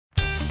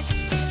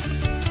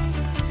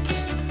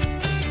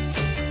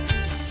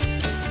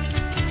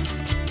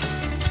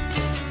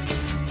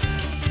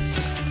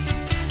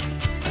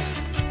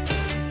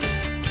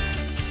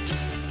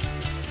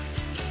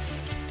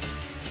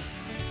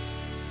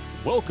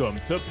Welcome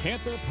to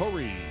Panther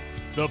Puri,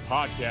 the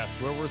podcast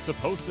where we're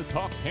supposed to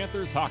talk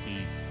Panthers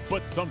hockey,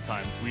 but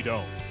sometimes we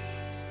don't.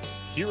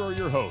 Here are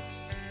your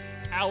hosts,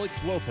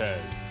 Alex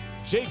Lopez,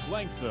 Jake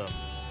Langsam,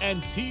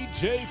 and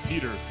TJ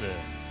Peterson.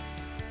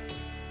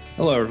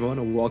 Hello, everyone,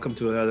 and welcome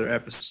to another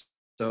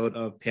episode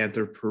of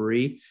Panther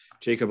Puri.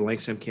 Jacob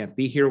Langsam can't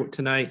be here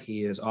tonight.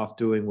 He is off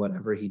doing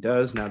whatever he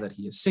does now that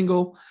he is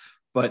single,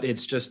 but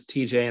it's just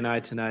TJ and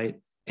I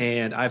tonight.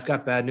 And I've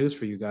got bad news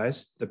for you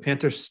guys. The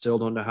Panthers still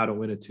don't know how to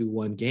win a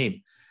 2-1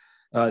 game.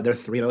 They're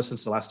 3-0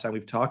 since the last time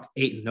we've talked,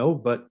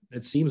 8-0, but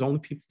it seems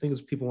only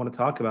things people want to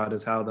talk about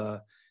is how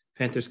the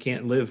Panthers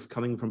can't live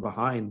coming from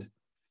behind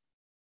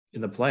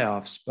in the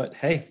playoffs. But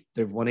hey,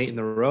 they've won 8 in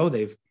a row.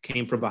 They've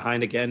came from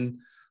behind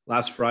again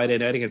last Friday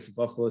night against the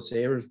Buffalo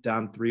Sabres,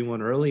 down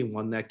 3-1 early,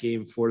 won that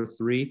game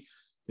 4-3.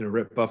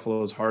 Ripped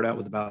Buffalo's heart out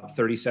with about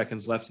 30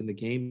 seconds left in the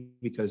game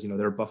because,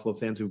 there are Buffalo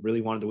fans who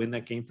really wanted to win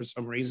that game for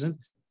some reason.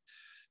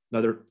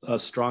 Another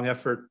strong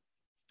effort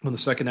on the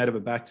second night of a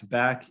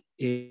back-to-back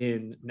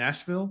in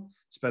Nashville.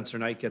 Spencer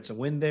Knight gets a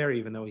win there,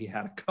 even though he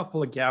had a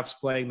couple of gaffes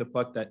playing the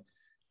puck that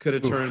could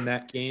have turned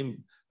that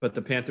game. But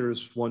the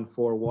Panthers won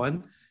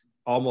 4-1.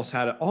 Almost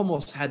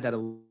had that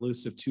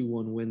elusive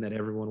 2-1 win that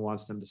everyone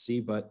wants them to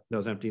see, but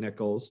those empty net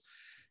goals.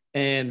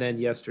 And then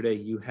yesterday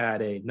you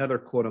had another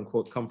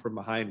quote-unquote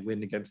come-from-behind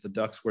win against the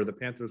Ducks where the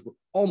Panthers were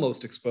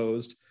almost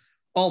exposed.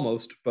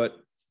 Almost, but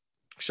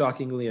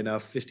shockingly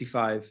enough,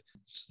 55.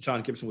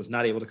 John Gibson was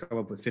not able to come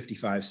up with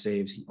 55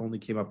 saves. He only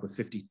came up with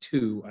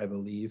 52, I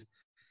believe.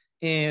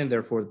 And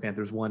therefore, the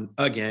Panthers won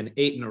again,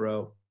 8 in a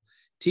row.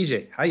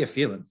 TJ, how you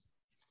feeling?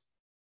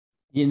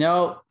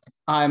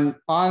 I'm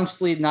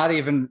honestly not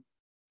even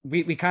 –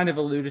 we kind of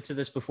alluded to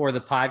this before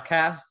the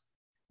podcast.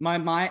 My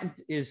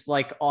mind is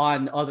like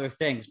on other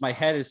things. My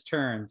head is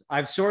turned.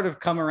 I've sort of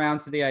come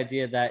around to the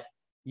idea that,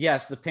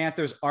 yes, the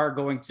Panthers are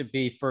going to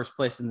be first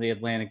place in the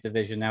Atlantic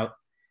Division. Now,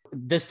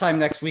 this time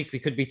next week, we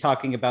could be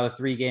talking about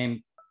a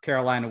 3-game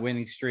Carolina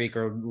winning streak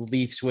or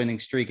Leafs winning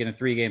streak and a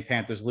 3-game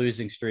Panthers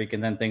losing streak,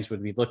 and then things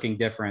would be looking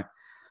different.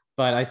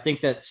 But I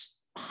think that's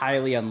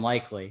highly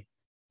unlikely.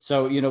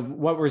 So,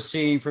 what we're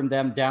seeing from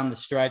them down the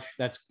stretch,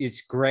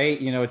 it's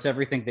great. It's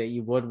everything that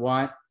you would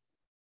want.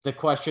 The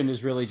question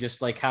is really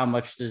just like, how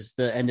much does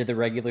the end of the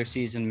regular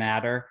season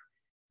matter?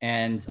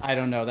 And I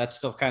don't know, that's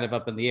still kind of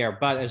up in the air,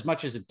 but as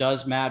much as it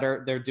does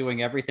matter, they're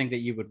doing everything that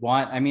you would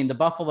want. I mean, the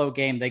Buffalo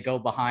game, they go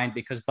behind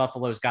because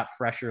Buffalo's got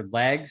fresher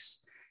legs.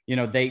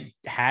 They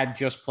had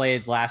just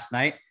played last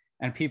night,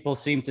 and people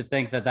seem to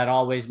think that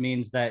always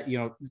means that,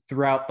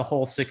 throughout the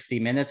whole 60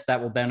 minutes,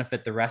 that will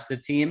benefit the rest of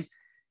the team.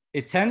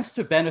 It tends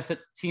to benefit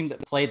the team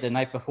that played the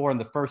night before in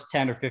the first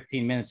 10 or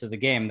 15 minutes of the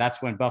game.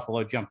 That's when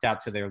Buffalo jumped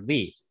out to their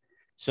lead.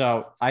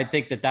 So I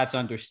think that that's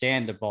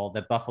understandable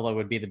that Buffalo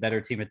would be the better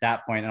team at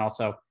that point. And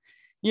also,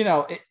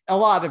 a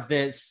lot of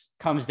this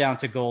comes down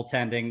to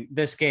goaltending.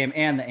 This game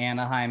and the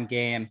Anaheim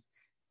game,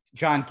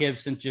 John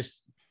Gibson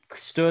just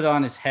stood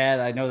on his head.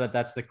 I know that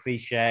that's the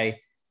cliche,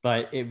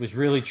 but it was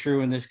really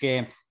true in this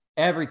game.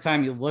 Every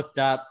time you looked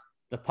up,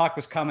 the puck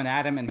was coming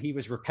at him and he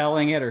was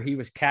repelling it or he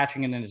was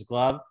catching it in his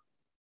glove.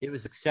 It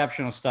was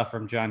exceptional stuff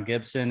from John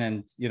Gibson.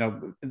 And,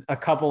 a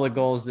couple of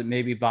goals that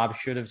maybe Bob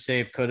should have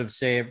saved, could have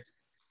saved,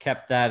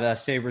 kept that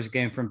Sabres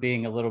game from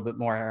being a little bit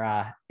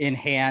more in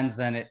hand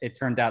than it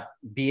turned out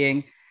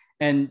being.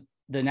 And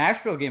the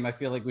Nashville game, I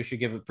feel like we should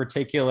give a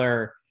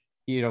particular,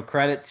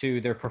 credit to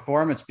their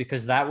performance,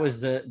 because that was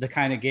the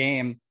kind of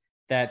game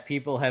that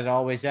people had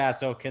always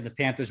asked, can the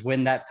Panthers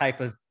win that type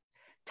of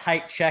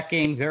tight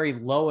checking, very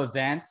low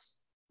event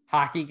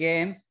hockey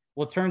game?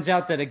 Well, it turns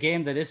out that a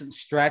game that isn't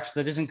stretched,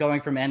 that isn't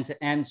going from end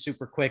to end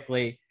super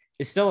quickly,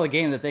 is still a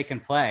game that they can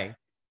play,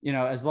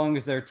 as long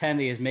as their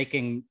attendee is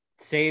making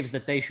saves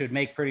that they should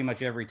make pretty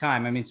much every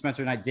time. I mean,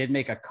 Spencer Knight did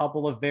make a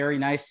couple of very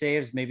nice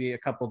saves, maybe a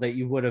couple that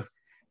you would have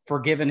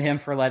forgiven him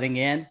for letting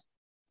in.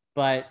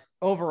 But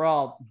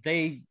overall,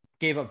 they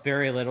gave up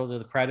very little to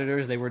the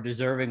Predators. They were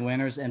deserving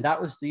winners. And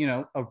that was,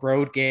 a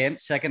road game,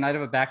 second night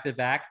of a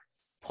back-to-back,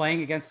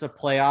 playing against a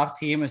playoff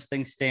team as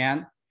things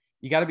stand.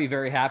 You got to be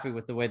very happy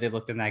with the way they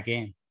looked in that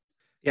game.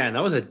 Yeah, and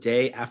that was a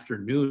day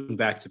afternoon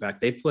back-to-back.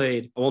 They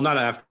played, well, not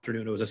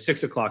afternoon. It was a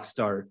 6 o'clock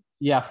start.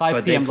 Yeah,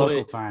 5 p.m.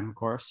 local time, of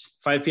course.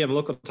 5 p.m.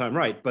 local time,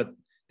 right. But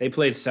they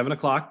played 7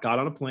 o'clock, got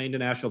on a plane to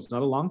Nashville. It's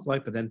not a long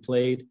flight, but then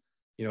played,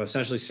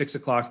 essentially 6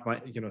 o'clock,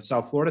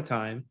 South Florida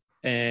time,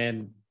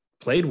 and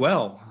played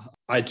well.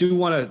 I do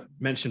want to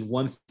mention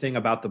one thing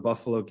about the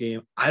Buffalo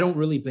game. I don't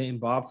really blame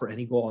Bob for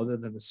any goal other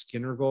than the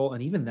Skinner goal.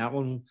 And even that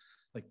one,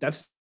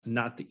 that's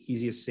not the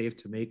easiest save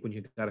to make when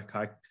you got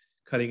a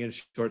cutting in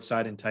short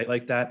side and tight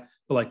like that.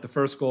 But the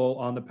first goal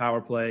on the power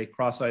play,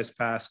 cross ice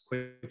pass,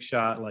 quick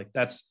shot,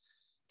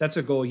 that's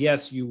a goal.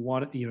 Yes, you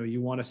want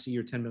to see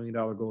your $10 million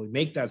goalie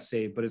make that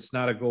save, but it's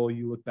not a goal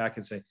you look back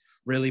and say,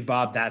 really,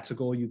 Bob, that's a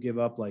goal you give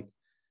up?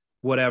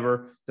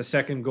 Whatever. The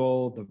second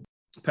goal,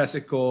 the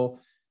Pesic goal,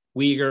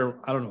 Weegar,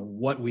 I don't know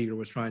what Weegar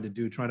was trying to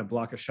do, trying to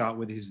block a shot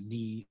with his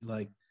knee.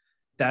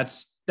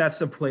 That's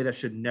a play that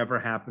should never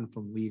happen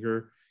from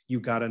Weegar. You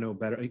got to know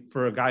better.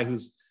 For a guy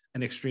who's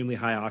an extremely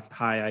high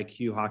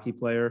IQ hockey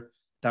player.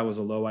 That was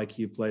a low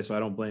IQ play, so I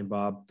don't blame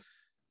Bob.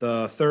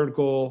 The third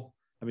goal,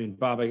 I mean,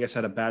 Bob, I guess,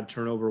 had a bad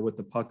turnover with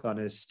the puck on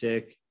his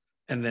stick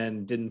and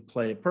then didn't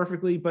play it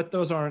perfectly, but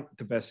those aren't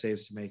the best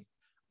saves to make.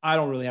 I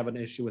don't really have an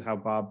issue with how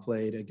Bob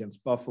played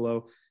against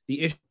Buffalo.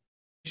 The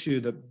issue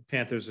the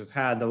Panthers have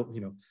had,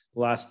 the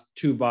last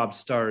two Bob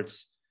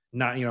starts,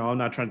 I'm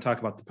not trying to talk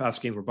about the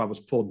past games where Bob was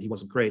pulled and he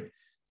wasn't great.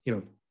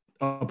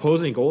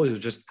 Opposing goalies have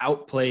just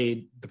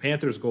outplayed the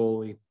Panthers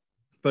goalie,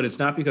 but it's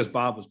not because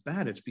Bob was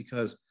bad. It's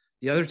because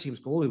the other team's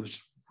goalie was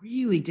just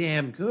really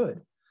damn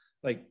good.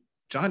 Like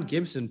John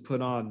Gibson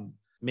put on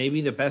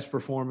maybe the best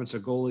performance a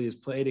goalie has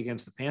played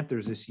against the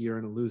Panthers this year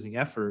in a losing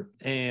effort.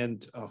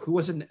 And who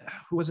was in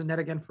net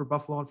again for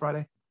Buffalo on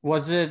Friday?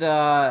 Was it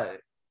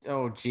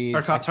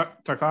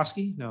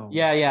Tarkovsky? No.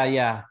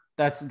 Yeah.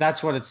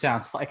 That's what it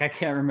sounds like. I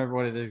can't remember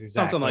what it is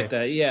exactly. Something like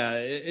that. Yeah.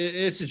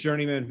 It's a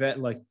journeyman vet,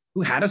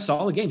 who had a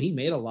solid game. He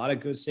made a lot of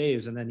good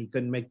saves, and then he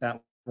couldn't make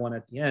that one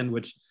at the end,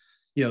 which,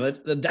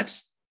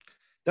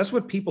 that's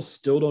what people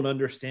still don't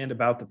understand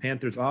about the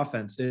Panthers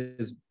offense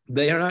is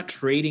they are not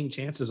trading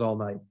chances all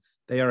night.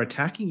 They are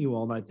attacking you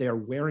all night. They are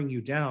wearing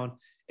you down.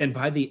 And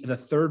by the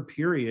third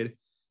period,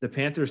 the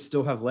Panthers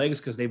still have legs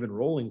because they've been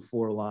rolling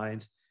 4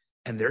 lines,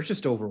 and they're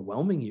just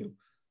overwhelming you.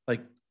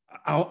 Like,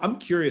 I'm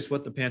curious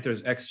what the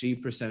Panthers'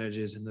 XG percentage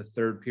is in the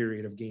third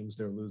period of games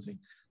they're losing.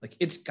 Like,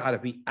 it's got to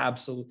be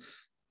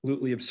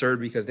absolutely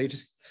absurd because they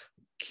just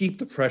keep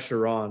the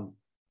pressure on.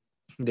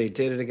 They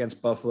did it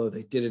against Buffalo.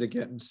 They did it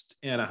against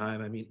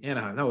Anaheim. I mean,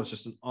 Anaheim, that was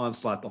just an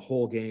onslaught the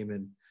whole game.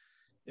 And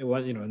it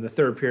was, in the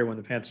third period when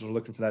the Panthers were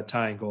looking for that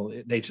tying goal,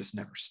 they just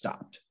never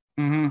stopped.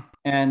 Mm-hmm.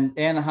 And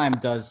Anaheim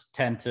does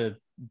tend to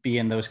be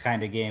in those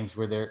kind of games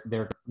where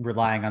they're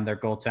relying on their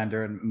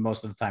goaltender, and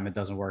most of the time it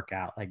doesn't work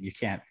out. Like you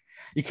can't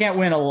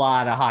win a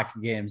lot of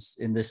hockey games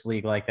in this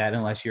league like that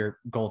unless your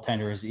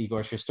goaltender is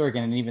Igor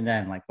Shesterkin. And even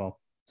then,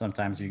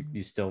 sometimes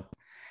you still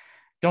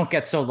don't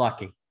get so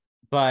lucky.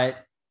 But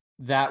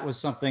that was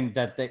something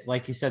that they,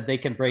 like you said, they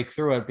can break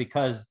through it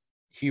because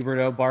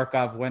Huberdeau,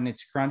 Barkov, when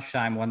it's crunch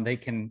time, when they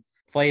can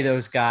play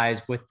those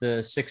guys with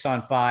the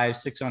 6-on-5,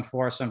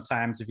 6-on-4,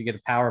 sometimes if you get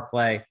a power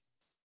play,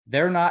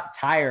 they're not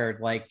tired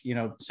like,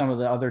 some of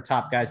the other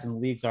top guys in the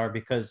leagues are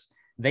because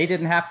they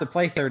didn't have to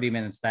play 30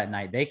 minutes that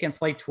night. They can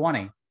play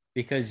 20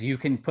 because you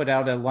can put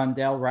out a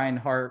Lundell,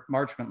 Reinhart,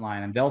 Marchment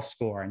line and they'll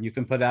score. And you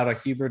can put out a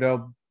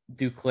Huberdeau,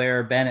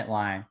 Duclair, Bennett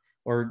line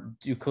or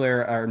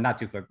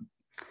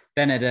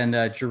Bennett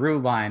and Giroux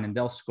line, and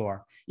they'll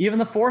score. Even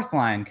the fourth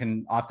line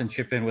can often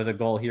chip in with a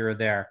goal here or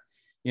there.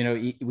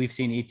 We've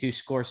seen E2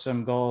 score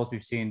some goals.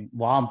 We've seen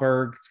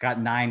Lomberg. It's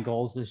got 9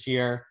 goals this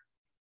year.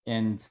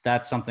 And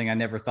that's something I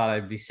never thought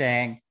I'd be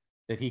saying,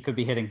 that he could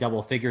be hitting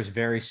double figures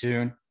very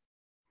soon.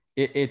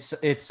 It's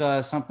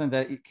something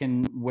that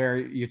can wear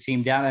your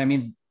team down. I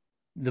mean,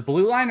 the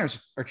Blue Liners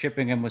are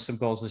chipping in with some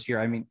goals this year.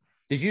 I mean,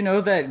 did you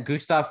know that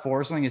Gustav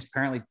Forsling is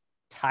apparently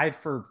tied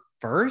for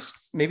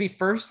first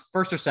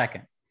or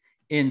second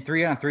in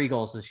 3-on-3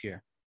 goals this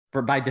year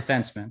by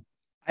defensemen?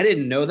 I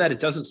didn't know that.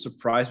 It doesn't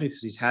surprise me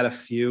because he's had a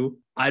few.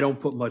 I don't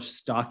put much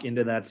stock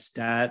into that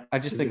stat. I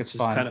just think it's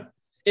fun.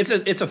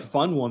 It's a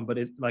fun one, but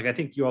I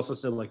think you also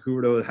said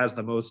Huberdeau has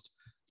the most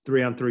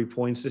 3-on-3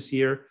 points this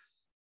year.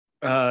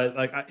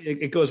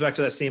 It goes back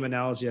to that same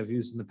analogy I've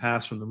used in the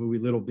past from the movie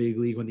Little Big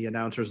League when the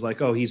announcer's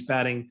like, oh, he's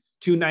batting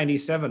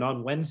 .297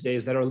 on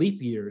Wednesdays that are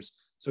leap years.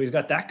 So he's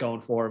got that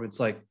going for him.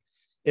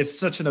 It's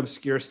such an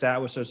obscure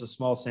stat, which there's a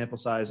small sample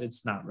size.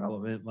 It's not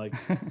relevant.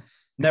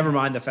 Never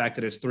mind the fact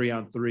that it's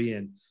 3-on-3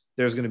 and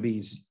there's going to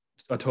be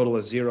a total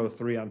of 0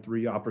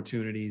 3-on-3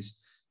 opportunities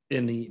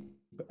in the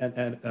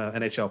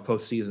NHL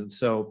postseason.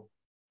 So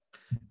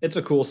it's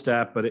a cool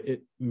stat, but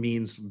it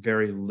means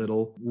very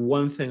little.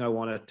 One thing I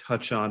want to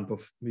touch on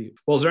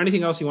is there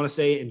anything else you want to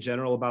say in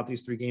general about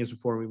these 3 games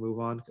before we move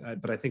on?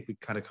 But I think we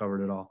kind of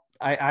covered it all.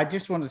 I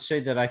just wanted to say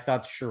that I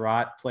thought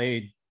Sherratt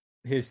played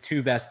his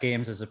 2 best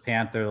games as a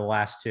Panther the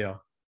last 2.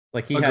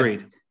 He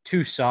Agreed. Had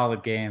 2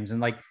 solid games.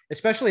 And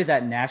especially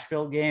that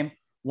Nashville game,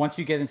 once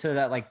you get into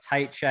that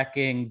tight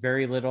checking,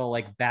 very little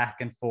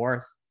back and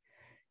forth,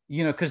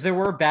 because there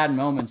were bad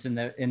moments in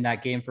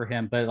that game for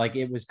him, but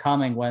it was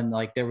coming when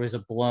there was a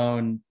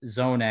blown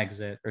zone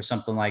exit or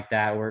something like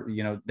that, where,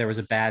 there was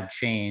a bad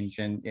change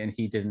and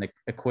he didn't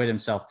acquit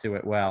himself to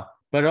it well.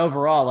 But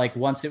overall,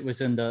 once it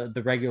was in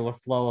the regular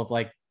flow of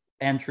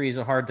entries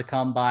are hard to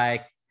come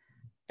by,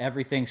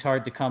 everything's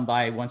hard to come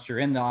by once you're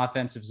in the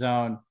offensive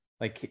zone.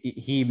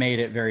 He made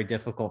it very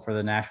difficult for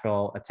the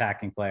Nashville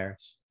attacking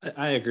players.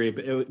 I agree,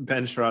 but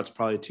Ben Sherratt's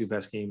probably 2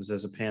 best games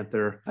as a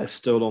Panther. I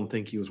still don't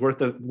think he was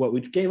worth what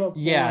we gave up.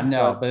 Yeah,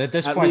 no, but at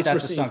this point,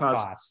 that's a sunk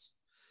cost.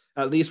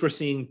 At least we're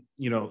seeing,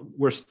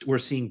 we're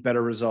seeing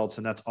better results,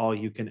 and that's all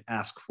you can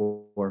ask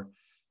for.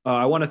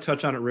 I want to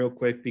touch on it real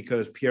quick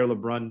because Pierre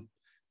LeBrun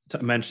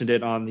mentioned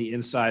it on the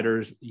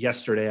Insiders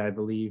yesterday, I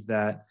believe,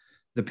 that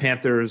the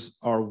Panthers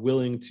are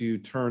willing to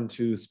turn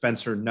to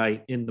Spencer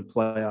Knight in the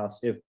playoffs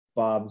if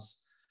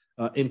Bob's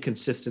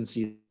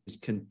inconsistencies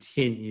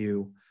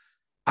continue.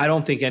 I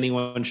don't think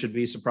anyone should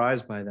be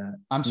surprised by that.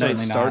 I'm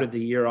certainly Knight not.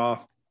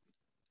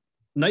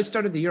 Knight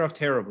started the year off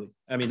terribly.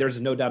 I mean,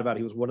 there's no doubt about it.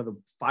 He was one of the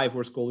 5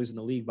 worst goalies in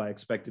the league by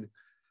expected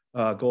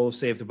goals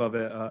saved above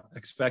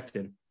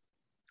expected.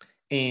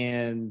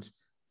 And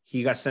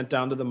he got sent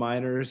down to the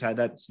minors, had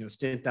that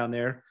stint down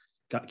there,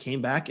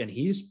 came back, and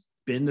he's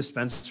been the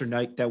Spencer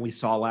Knight that we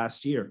saw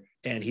last year.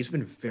 And he's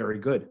been very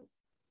good.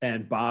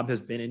 And Bob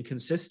has been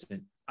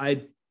inconsistent.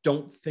 I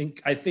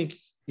think,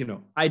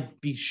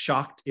 I'd be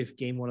shocked if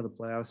game 1 of the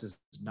playoffs is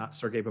not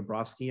Sergei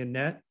Bobrovsky in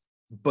net.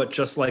 But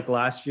just like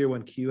last year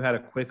when Q had a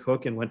quick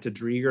hook and went to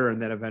Drieger and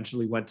then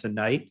eventually went to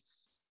Knight,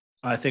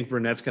 I think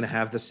Burnett's going to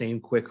have the same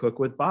quick hook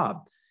with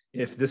Bob.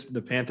 If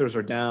the Panthers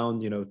are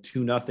down,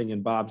 2-0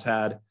 and Bob's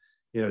had,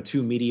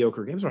 2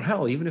 mediocre games, or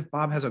hell, even if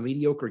Bob has a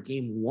mediocre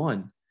game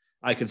 1,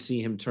 I could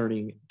see him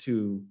turning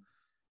to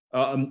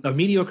a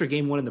mediocre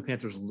game 1 and the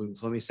Panthers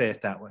lose. Let me say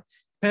it that way.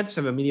 Panthers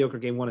have a mediocre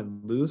game 1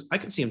 and lose. I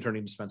could see him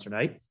turning to Spencer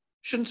Knight.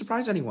 Shouldn't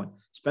surprise anyone.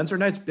 Spencer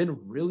Knight's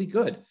been really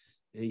good.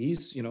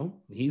 He's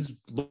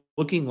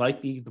looking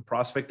like the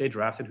prospect they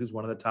drafted, who's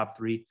one of the top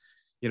 3,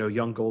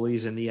 young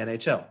goalies in the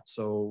NHL.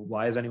 So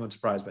why is anyone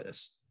surprised by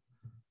this?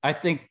 I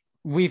think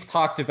we've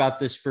talked about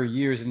this for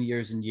years and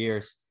years and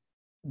years.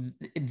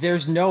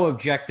 There's no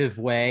objective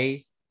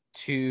way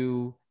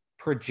to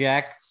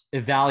project,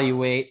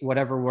 evaluate,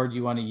 whatever word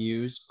you want to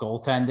use,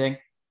 goaltending.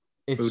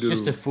 It's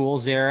just a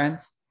fool's errand.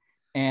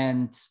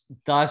 And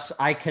thus,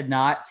 I could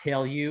not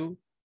tell you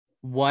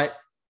what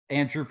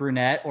Andrew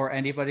Brunette or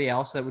anybody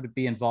else that would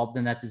be involved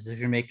in that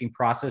decision-making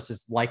process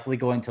is likely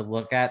going to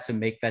look at to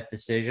make that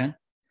decision.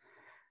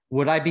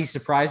 Would I be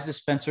surprised if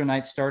Spencer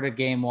Knight started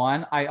game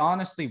 1? I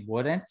honestly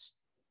wouldn't,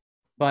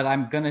 but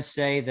I'm going to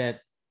say that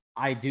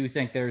I do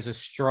think there's a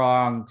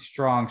strong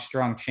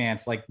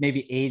chance, like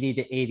maybe 80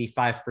 to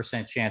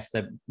 85% chance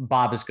that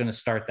Bob is going to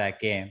start that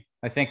game.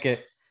 I think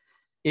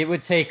it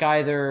would take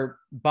either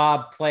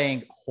Bob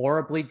playing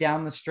horribly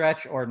down the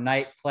stretch or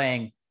Knight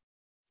playing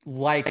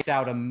lights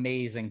out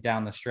amazing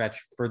down the stretch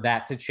for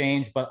that to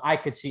change, but I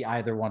could see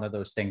either one of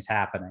those things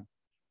happening.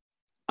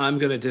 I'm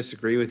going to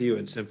disagree with you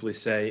and simply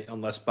say,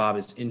 unless Bob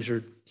is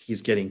injured,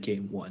 he's getting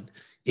game 1.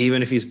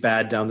 Even if he's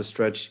bad down the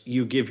stretch,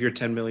 you give your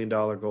 $10 million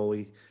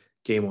goalie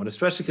game 1,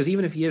 especially because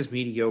even if he is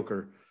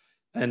mediocre,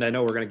 and I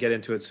know we're going to get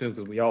into it soon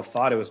because we all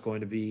thought it was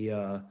going to be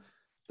the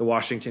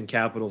Washington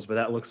Capitals, but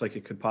that looks like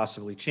it could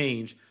possibly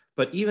change.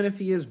 But even if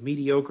he is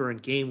mediocre in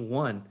game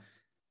 1,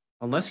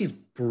 unless he's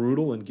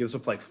brutal and gives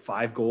up like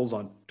 5 goals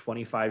on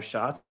 25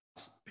 shots,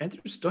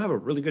 Panthers still have a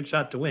really good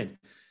shot to win.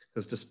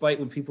 Because despite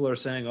what people are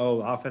saying,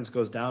 offense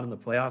goes down in the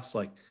playoffs,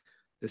 like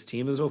this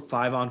team is a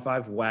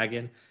 5-on-5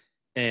 wagon.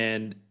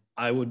 And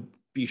I would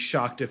be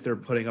shocked if they're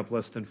putting up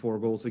less than 4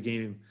 goals a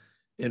game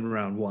in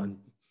round 1.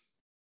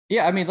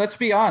 Yeah, I mean, let's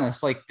be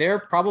honest. Like, they're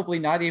probably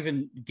not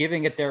even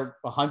giving it their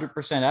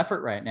 100%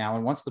 effort right now.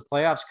 And once the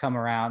playoffs come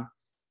around,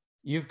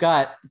 you've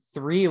got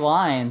 3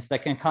 lines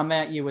that can come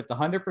at you with the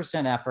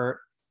 100%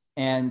 effort,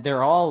 and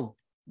they're all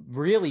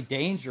really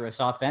dangerous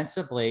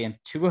offensively, and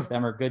 2 of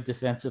them are good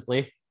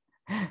defensively.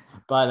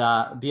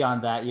 But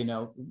beyond that,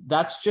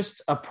 that's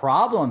just a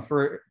problem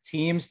for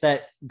teams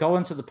that go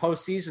into the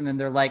postseason and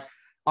they're like,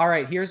 all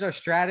right, here's our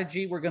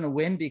strategy. We're going to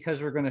win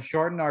because we're going to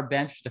shorten our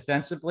bench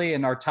defensively,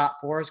 and our top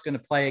 4 is going to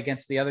play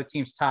against the other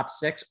team's top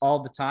 6 all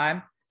the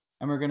time.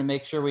 And we're going to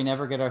make sure we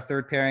never get our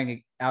third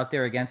pairing out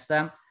there against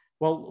them.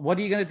 Well, what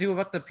are you going to do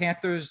about the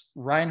Panthers,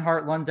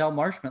 Reinhart, Lundell,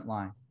 Marchment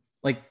line?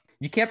 Like,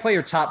 you can't play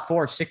your top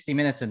 4 60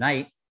 minutes a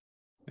night.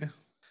 Yeah.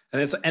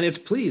 And it's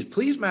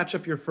please match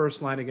up your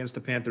first line against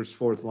the Panthers'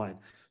 fourth line.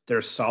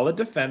 They're solid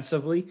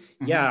defensively.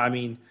 Mm-hmm. Yeah, I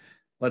mean,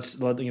 let's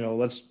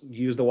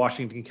use the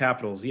Washington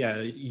Capitals. Yeah,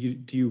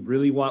 do you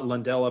really want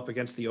Lundell up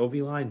against the OV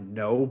line?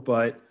 No,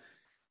 but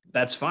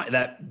that's fine.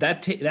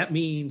 That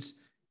means,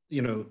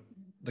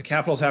 the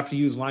Capitals have to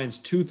use lines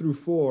 2 through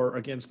 4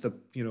 against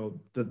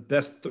the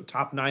best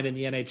top 9 in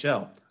the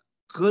NHL.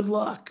 Good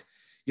luck.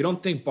 You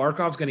don't think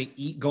Barkov's going to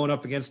eat going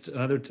up against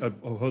another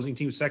opposing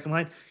team's second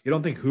line? You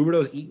don't think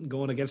Huberdeau's eating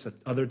going against the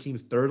other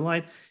team's third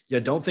line? You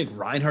don't think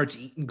Reinhart's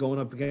eating going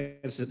up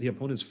against the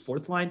opponent's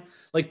fourth line?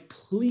 Like,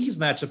 please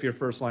match up your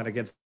first line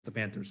against the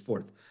Panthers'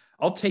 fourth.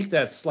 I'll take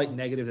that slight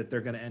negative that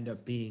they're going to end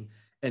up being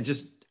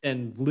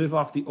and live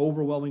off the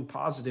overwhelming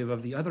positive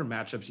of the other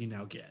matchups you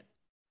now get.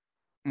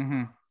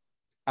 Mm-hmm.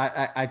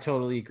 I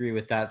totally agree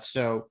with that.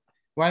 So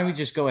why don't we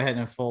just go ahead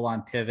and full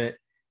on pivot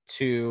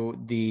to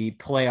the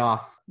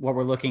playoff, what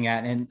we're looking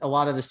at. And a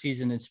lot of the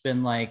season, it's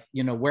been like,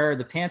 where are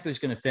the Panthers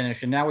going to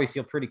finish? And now we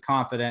feel pretty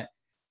confident.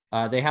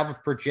 They have a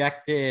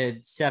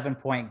projected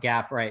 7-point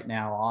gap right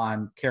now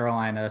on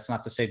Carolina. That's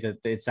not to say that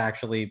it's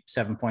actually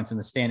 7 points in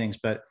the standings,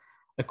 but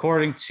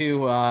according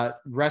to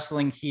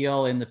Wrestling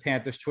Heel in the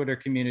Panthers Twitter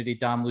community,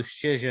 Dom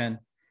Luszczyzn,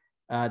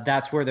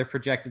 that's where they're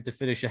projected to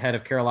finish ahead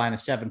of Carolina,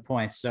 7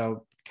 points.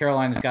 So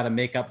Carolina's got to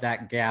make up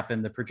that gap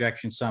in the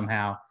projection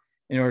somehow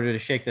in order to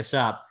shake this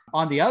up.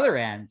 On the other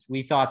end,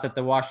 we thought that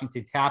the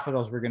Washington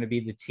Capitals were going to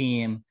be the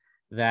team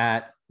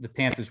that the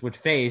Panthers would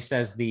face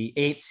as the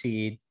 8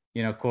 seed,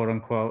 quote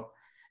unquote.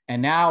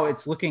 And now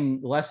it's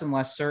looking less and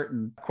less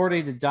certain.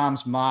 According to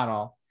Dom's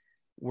model,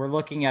 we're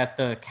looking at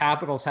the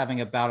Capitals having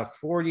about a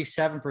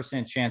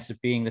 47% chance of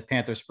being the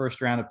Panthers'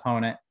 first round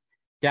opponent,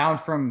 down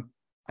from,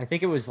 I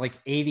think it was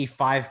like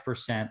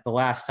 85% the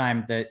last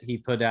time that he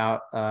put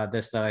out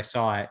that I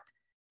saw it.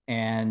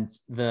 And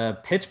the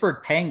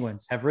Pittsburgh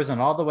Penguins have risen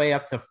all the way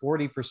up to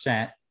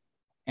 40%.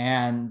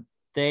 And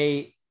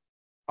they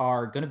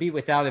are going to be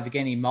without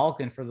Evgeny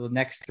Malkin for the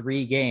next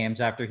 3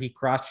 games after he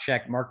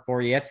cross-checked Mark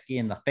Borowiecki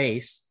in the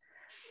face,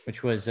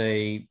 which was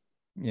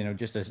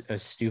just a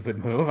stupid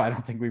move. I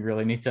don't think we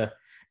really need to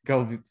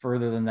go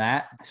further than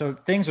that. So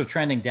things are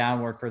trending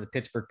downward for the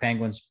Pittsburgh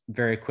Penguins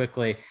very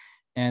quickly.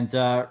 And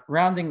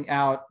rounding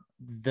out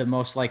the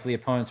most likely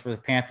opponents for the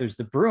Panthers,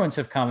 the Bruins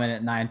have come in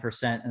at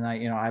 9%. And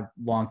I've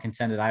long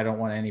contended I don't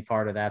want any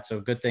part of that.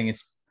 So good thing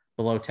it's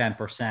below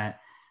 10%.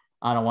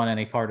 I don't want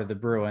any part of the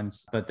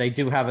Bruins, but they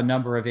do have a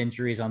number of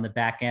injuries on the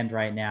back end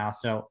right now.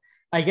 So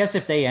I guess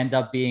if they end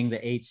up being the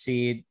 8th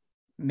seed,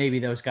 maybe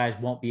those guys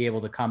won't be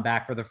able to come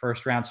back for the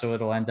first round. So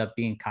it'll end up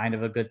being kind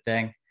of a good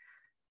thing.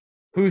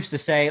 Who's to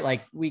say?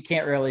 Like, we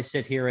can't really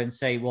sit here and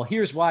say, well,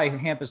 here's why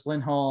Hampus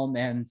Lindholm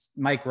and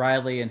Mike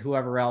Riley and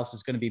whoever else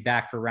is going to be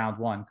back for round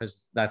 1,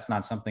 because that's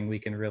not something we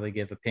can really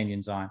give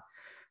opinions on.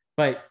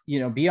 But,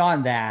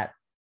 beyond that,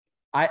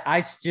 I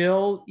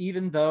still,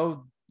 even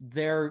though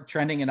they're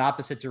trending in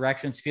opposite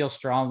directions, feel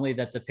strongly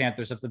that the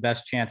Panthers have the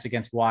best chance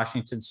against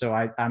Washington. So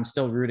I'm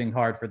still rooting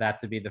hard for that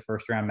to be the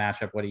first round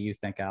matchup. What do you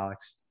think,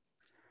 Alex?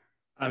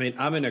 I mean,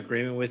 I'm in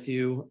agreement with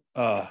you.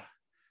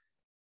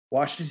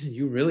 Washington,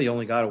 you really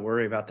only got to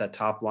worry about that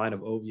top line of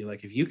Ovi.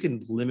 Like, if you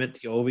can limit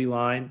the Ovi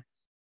line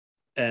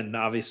and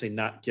obviously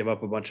not give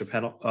up a bunch of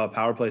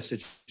power play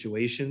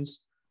situations,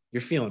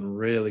 you're feeling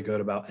really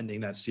good about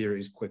ending that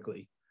series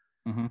quickly.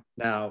 Mm-hmm.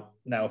 Now,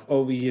 if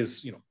Ovi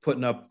is,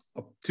 putting up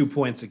 2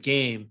 points a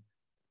game,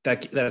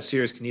 that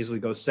series can easily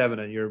go 7,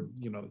 and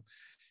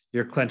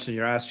you're clenching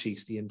your ass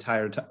cheeks the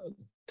entire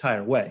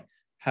way.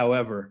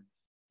 However,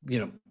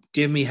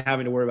 give me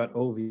having to worry about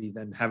Ovi,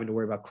 then having to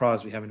worry about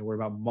Crosby, having to worry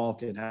about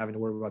Malkin, having to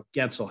worry about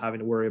Gensel, having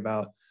to worry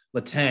about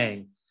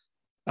Letang.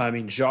 I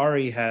mean,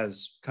 Jari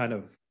has kind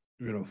of,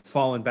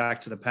 fallen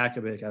back to the pack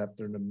a bit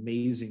after an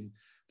amazing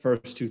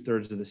first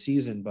 2/3 of the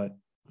season. But,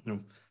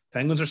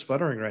 Penguins are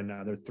sputtering right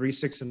now. They're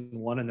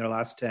 3-6-1 in their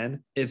last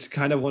 10. It's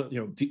kind of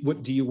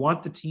do you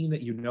want the team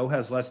that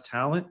has less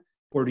talent,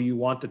 or do you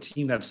want the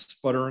team that's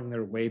sputtering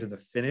their way to the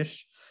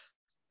finish?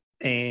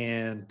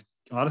 And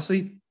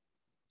honestly,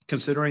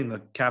 considering the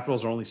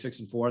Capitals are only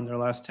 6-4 in their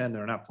last 10,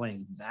 they're not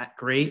playing that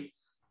great.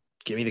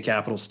 Give me the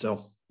Capitals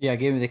still. Yeah,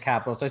 give me the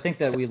Capitals. I think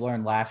that we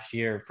learned last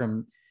year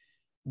from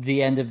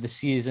the end of the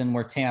season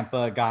where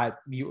Tampa got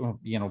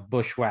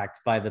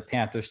bushwhacked by the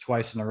Panthers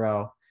twice in a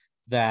row,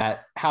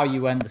 that how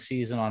you end the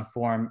season on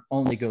form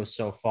only goes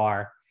so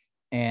far.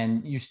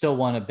 And you still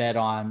want to bet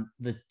on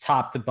the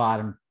top to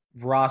bottom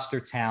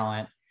roster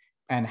talent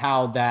and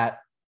how that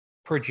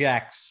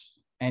projects.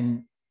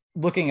 And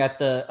looking at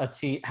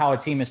how a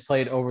team has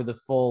played over the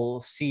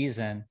full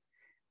season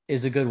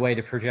is a good way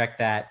to project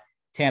that.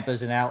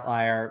 Tampa's an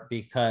outlier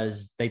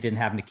because they didn't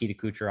have Nikita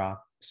Kucherov.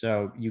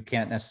 So you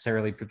can't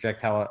necessarily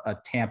project how a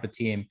Tampa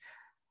team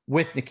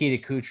with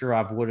Nikita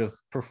Kucherov would have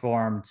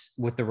performed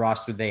with the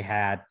roster they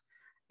had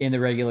in the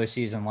regular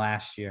season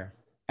last year.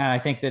 And I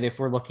think that if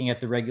we're looking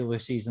at the regular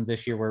season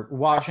this year, where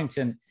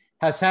Washington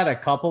has had a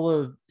couple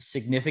of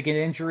significant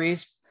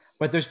injuries,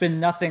 but there's been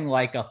nothing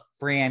like a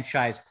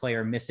franchise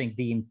player missing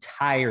the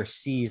entire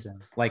season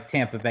like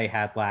Tampa Bay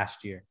had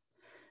last year.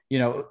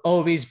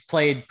 Ovi's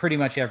played pretty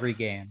much every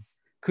game.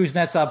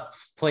 Kuznetsov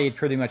played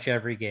pretty much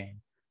every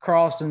game.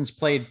 Carlson's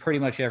played pretty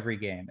much every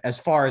game, as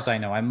far as I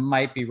know. I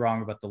might be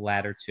wrong about the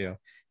latter two.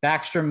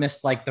 Backstrom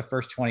missed like the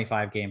first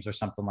 25 games or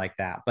something like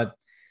that. But,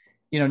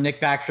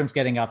 Nick Backstrom's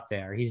getting up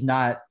there. He's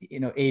not,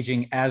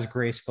 aging as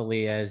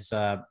gracefully as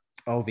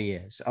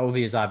Ovi is.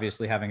 Ovi is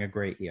obviously having a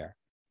great year.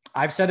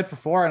 I've said it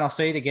before, and I'll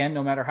say it again,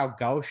 no matter how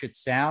gauche it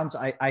sounds.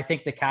 I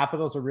think the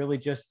Capitals are really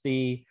just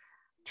the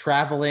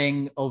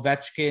traveling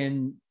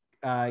Ovechkin,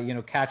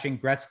 catching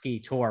Gretzky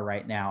tour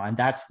right now. And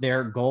that's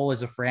their goal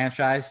as a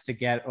franchise, to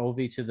get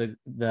Ovi to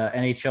the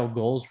NHL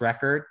goals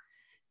record.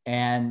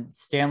 And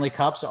Stanley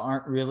Cups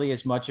aren't really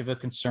as much of a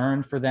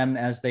concern for them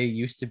as they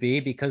used to be,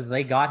 because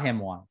they got him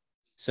one.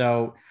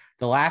 So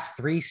the last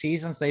 3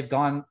 seasons, they've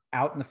gone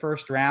out in the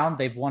first round.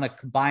 They've won a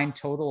combined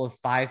total of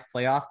 5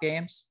 playoff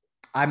games.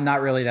 I'm not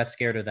really that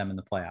scared of them in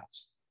the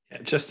playoffs.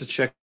 Just to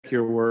check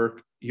your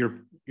work,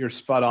 you're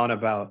spot on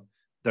about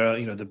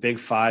the big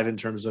 5 in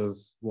terms of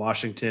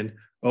Washington.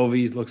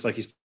 Ovi looks like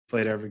he's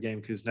played every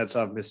game.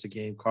 Kuznetsov missed a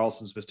game.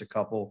 Carlson's missed a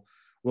couple.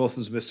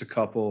 Wilson's missed a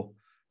couple.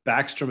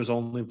 Backstrom has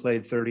only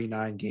played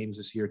 39 games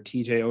this year.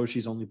 TJ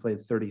Oshie's only played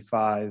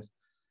 35.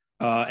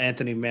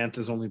 Anthony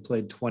Mantha's only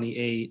played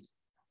 28.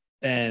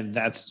 And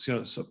that's,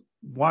 so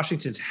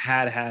Washington's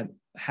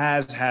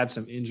has had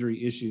some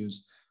injury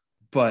issues,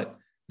 but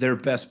their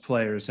best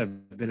players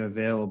have been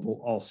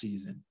available all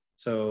season.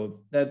 So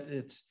that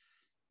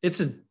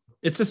it's a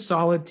it's a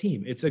solid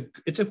team. It's a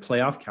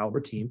playoff caliber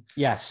team.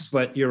 Yes.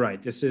 But you're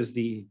right. This is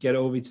the get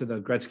Ovi to the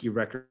Gretzky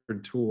record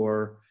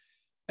tour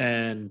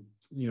and,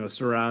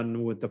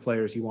 surround with the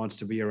players he wants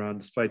to be around,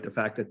 despite the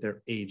fact that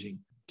they're aging.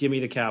 Give me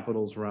the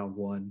Capitals round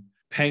one.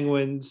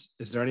 Penguins,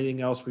 is there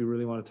anything else we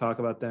really want to talk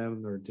about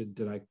them, or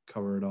did I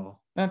cover it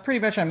all? Pretty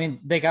much. I mean,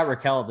 they got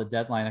Raquel at the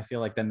deadline. I feel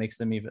like that makes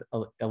them even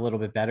a little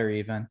bit better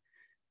even.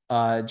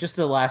 Just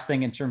the last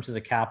thing in terms of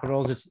the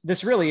Capitals,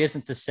 this really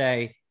isn't to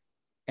say,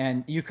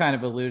 and you kind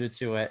of alluded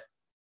to it,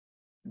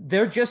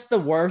 they're just the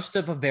worst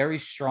of a very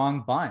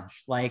strong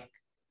bunch. Like,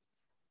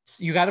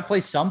 you got to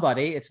play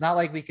somebody. It's not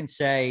like we can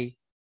say,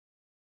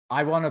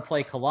 I want to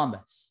play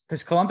Columbus,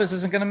 because Columbus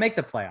isn't going to make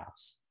the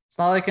playoffs. It's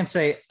not like I can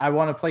say, I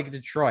want to play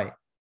Detroit.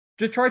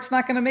 Detroit's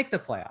not going to make the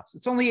playoffs.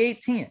 It's only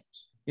 8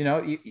 teams.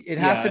 It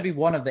has to be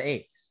one of the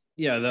 8.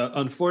 Yeah.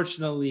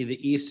 Unfortunately,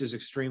 the East is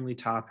extremely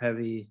top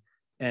heavy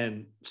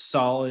and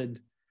solid.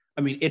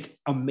 I mean, it's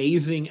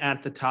amazing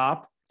at the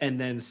top, and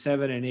then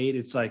 7 and 8,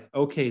 it's like,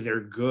 okay,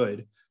 they're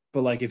good.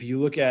 But like, if you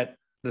look at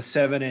the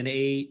 7 and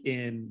 8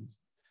 in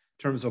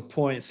terms of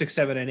points, 6,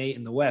 7, and 8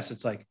 in the West,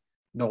 it's like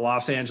the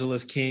Los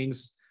Angeles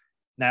Kings,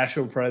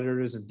 Nashville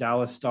Predators, and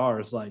Dallas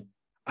Stars. Like,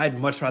 I'd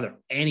much rather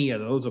any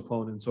of those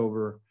opponents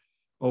over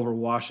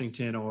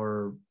Washington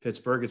or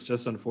Pittsburgh. It's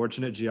just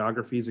unfortunate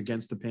geographies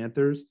against the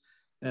Panthers.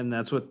 And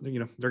that's what,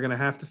 they're going to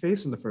have to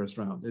face in the first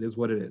round. It is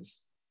what it is.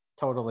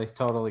 Totally.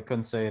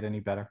 Couldn't say it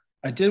any better.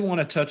 I did want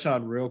to touch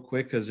on real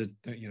quick, because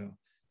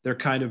they're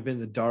kind of been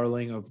the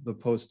darling of the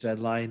post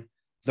deadline.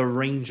 The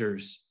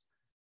Rangers,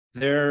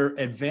 their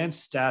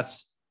advanced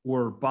stats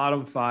were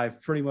bottom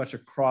 5 pretty much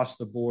across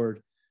the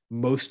board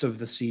most of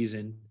the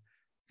season.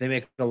 They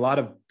make a lot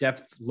of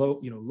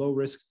low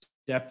risk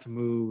depth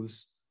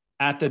moves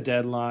at the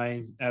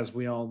deadline. As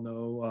we all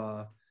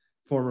know,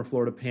 former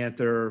Florida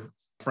Panther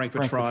Frank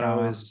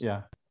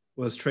Vatrano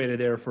was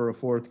traded there for a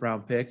 4th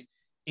round pick,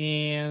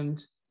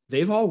 and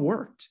they've all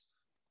worked.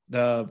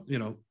 The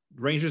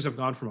Rangers have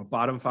gone from a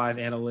bottom 5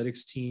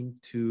 analytics team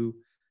to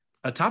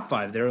a top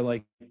 5. They're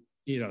like,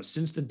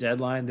 since the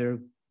deadline, they're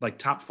like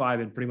top 5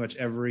 in pretty much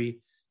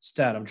every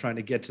stat. I'm trying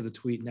to get to the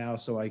tweet now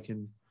so I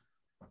can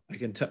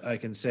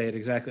say it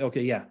exactly.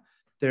 Okay, yeah,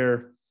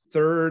 they're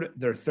third.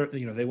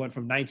 They went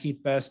from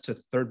 19th best to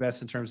 3rd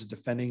best in terms of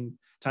defending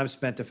time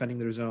spent defending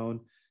their zone.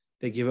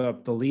 They give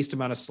up the least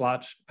amount of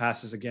slot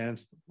passes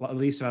against,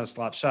 least amount of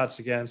slot shots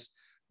against,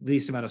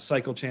 least amount of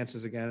cycle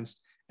chances against,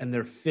 and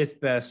they're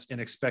 5th best in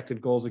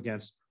expected goals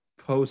against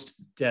post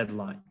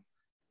deadline.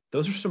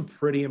 Those are some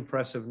pretty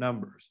impressive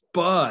numbers.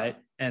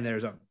 But, and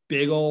there's a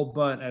big old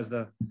but,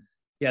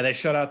 they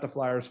shut out the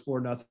Flyers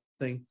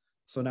 4-0.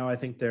 So now I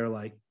think they're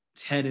like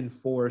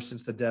 10-4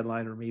 since the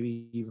deadline, or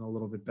maybe even a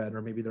little bit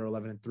better. Maybe they're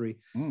 11-3.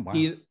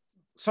 Wow.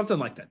 Something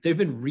like that. They've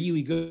been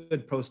really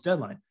good post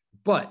deadline.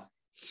 But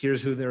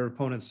here's who their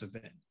opponents have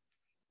been: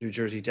 New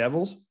Jersey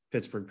Devils,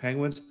 Pittsburgh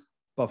Penguins,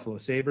 Buffalo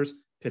Sabres,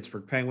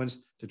 Pittsburgh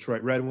Penguins,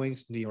 Detroit Red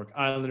Wings, New York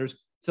Islanders,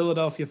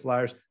 Philadelphia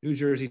Flyers, New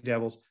Jersey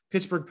Devils,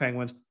 Pittsburgh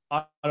Penguins,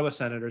 Ottawa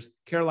Senators,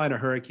 Carolina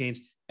Hurricanes,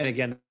 and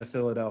again, the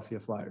Philadelphia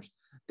Flyers.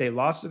 They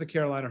lost to the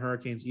Carolina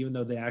Hurricanes, even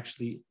though they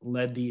actually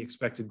led the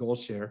expected goal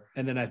share.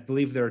 And then I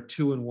believe they're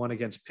 2-1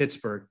 against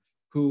Pittsburgh,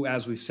 who,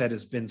 as we said,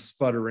 has been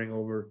sputtering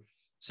over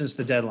since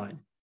the deadline.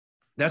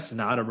 That's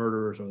not a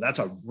murderer's row. That's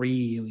a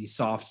really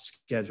soft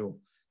schedule.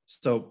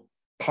 So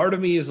part of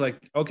me is like,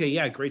 okay,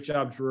 yeah, great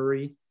job,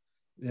 Drury.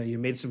 You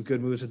made some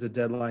good moves at the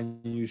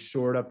deadline. You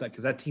shored up that,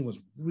 because that team was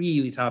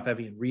really top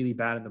heavy and really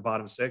bad in the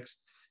bottom 6.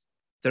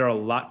 They're a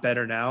lot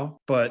better now,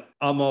 but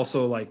I'm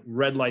also like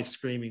red light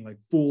screaming, like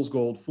fool's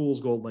gold.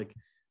 Like,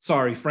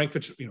 sorry,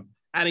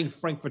 adding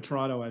Frank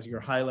Vatrano as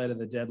your highlight of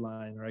the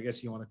deadline, or I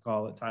guess you want to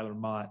call it Tyler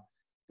Mott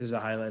is a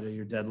highlight of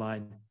your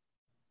deadline.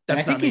 I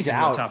think he's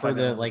out for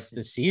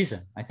the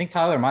season. I think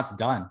Tyler Mott's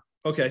done.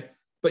 Okay,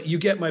 but you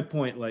get my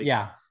point. Like,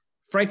 yeah,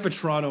 Frank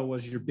Vatrano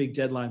was your big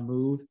deadline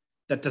move.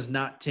 That does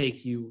not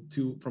take you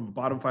from a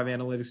bottom 5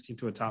 analytics team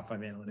to a top 5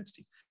 analytics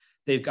team.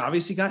 They've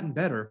obviously gotten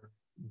better,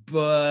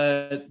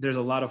 but there's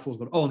a lot of fools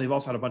going. Oh, and they've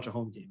also had a bunch of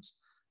home games.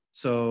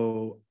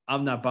 So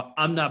I'm not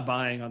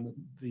buying on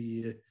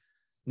the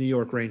New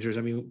York Rangers.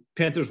 I mean,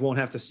 Panthers won't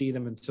have to see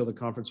them until the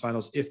conference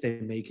finals if they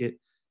make it.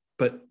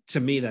 But to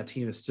me, that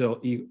team is still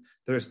going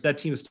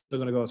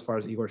to go as far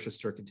as Igor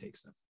Shesterkin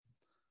takes them.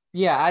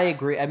 Yeah, I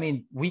agree. I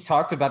mean, we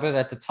talked about it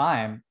at the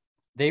time.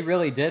 They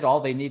really did all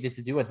they needed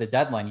to do at the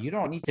deadline. You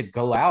don't need to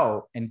go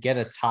out and get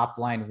a top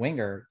line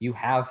winger. You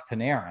have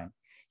Panarin.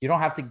 You don't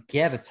have to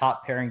get a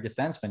top pairing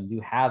defenseman.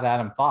 You have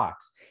Adam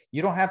Fox.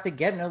 You don't have to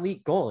get an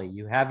elite goalie.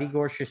 You have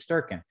Igor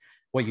Shesterkin.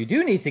 What you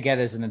do need to get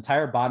is an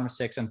entire bottom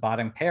 6 and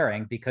bottom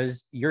pairing,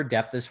 because your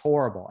depth is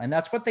horrible. And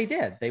that's what they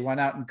did. They went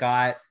out and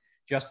got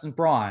Justin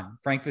Braun,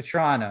 Frank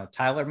Vatrano,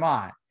 Tyler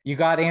Mott. You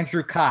got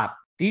Andrew Kopp.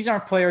 These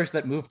aren't players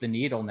that move the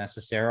needle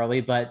necessarily,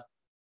 but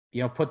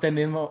put them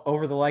in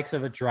over the likes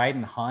of a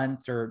Dryden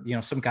Hunt, or,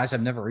 some guys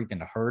I've never even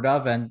heard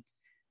of. And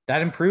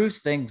that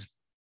improves things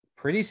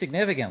pretty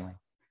significantly.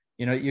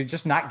 You're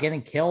just not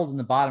getting killed in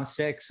the bottom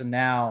 6. And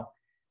now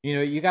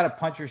You got a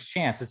puncher's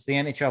chance. It's the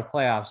NHL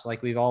playoffs,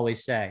 like we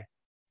always say.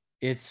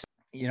 It's,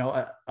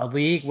 a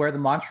league where the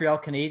Montreal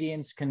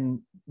Canadiens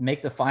can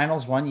make the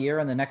finals one year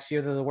and the next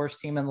year they're the worst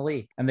team in the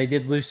league. And they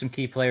did lose some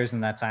key players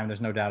in that time.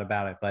 There's no doubt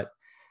about it. But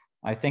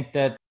I think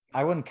that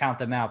I wouldn't count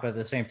them out. But at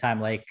the same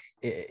time, like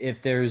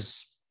if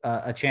there's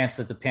a chance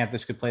that the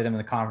Panthers could play them in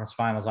the conference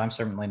finals, I'm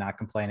certainly not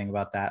complaining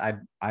about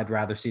that. I'd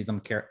rather see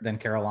them than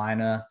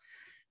Carolina,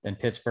 than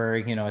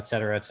Pittsburgh, et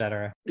cetera, et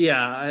cetera.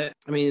 Yeah.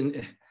 I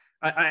mean,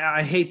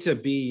 I hate to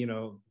be,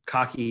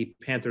 cocky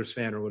Panthers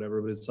fan or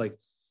whatever, but it's like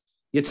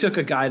you took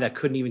a guy that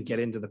couldn't even get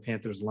into the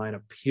Panthers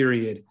lineup,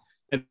 period,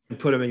 and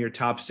put him in your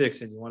top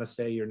 6. And you want to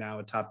say you're now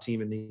a top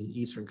team in the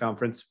Eastern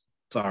Conference?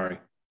 Sorry.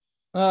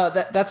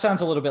 That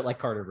sounds a little bit like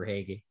Carter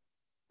Verhaeghe.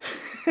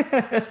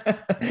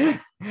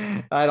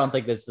 I don't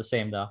think that's the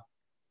same though.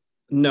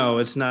 No,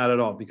 it's not at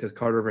all, because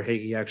Carter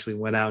Verhaeghe actually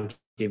went out and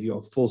gave you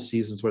a full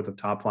season's worth of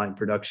top line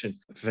production.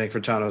 Frank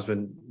Vatrano's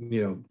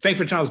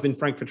been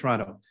Frank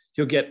Vatrano.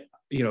 He'll get,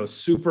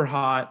 super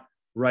hot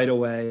right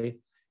away,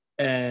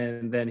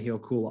 and then he'll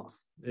cool off.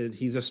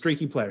 He's a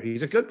streaky player.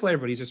 He's a good player,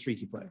 but he's a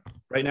streaky player.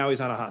 Right now, he's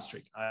on a hot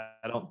streak.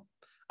 I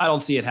don't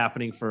see it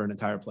happening for an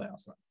entire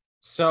playoff run.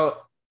 So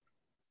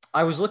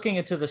I was looking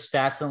into the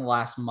stats in the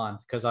last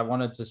month because I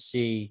wanted to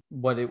see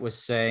what it was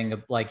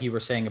saying, like you were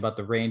saying about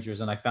the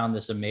Rangers, and I found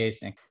this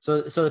amazing.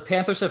 So the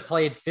Panthers have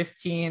played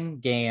 15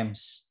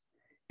 games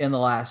in the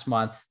last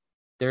month.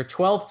 They're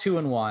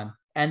 12-2-1,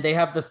 and they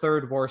have the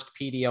third worst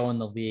PDO in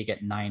the league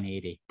at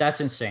 980. That's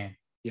insane.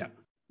 Yeah.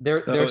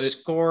 They're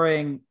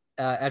scoring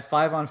at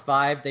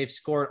 5-on-5. They've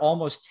scored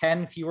almost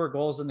 10 fewer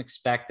goals than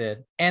expected,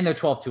 and they're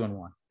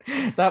 12-2-1.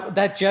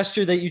 That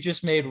gesture that you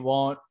just made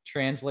won't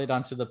translate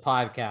onto the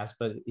podcast,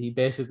 but he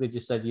basically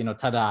just said,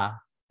 ta-da,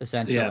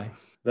 essentially. Yeah.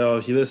 Though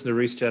if you listen to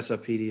Reese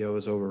Jessup, PDO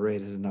is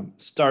overrated, and I'm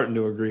starting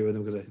to agree with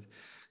him because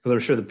I'm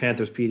sure the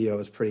Panthers PDO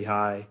is pretty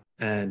high,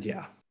 and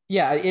yeah.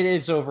 Yeah, it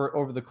is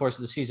over the course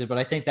of the season, but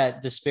I think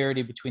that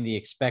disparity between the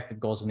expected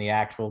goals and the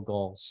actual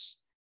goals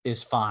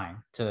is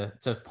fine to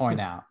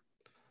point out.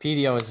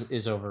 PDO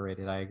is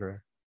overrated. I agree,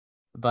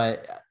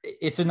 but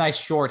it's a nice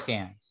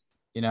shorthand,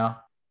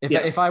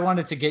 If I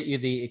wanted to get you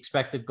the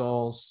expected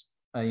goals,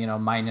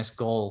 minus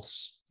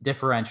goals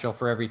differential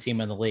for every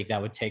team in the league,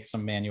 that would take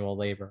some manual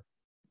labor.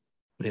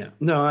 Yeah,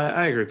 no,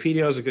 I agree.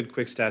 PDO is a good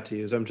quick stat to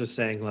use. I'm just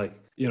saying, like,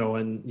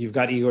 when you've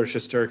got Igor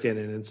Shesterkin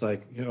and it's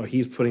like,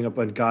 he's putting up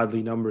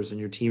ungodly numbers and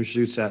your team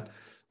shoots at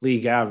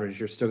league average,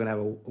 you're still going to have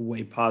a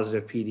way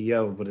positive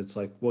PDO. But it's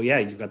like, well, yeah,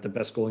 you've got the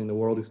best goalie in the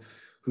world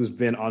who's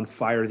been on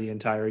fire the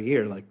entire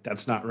year. Like,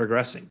 that's not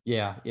regressing.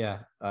 Yeah,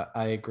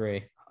 I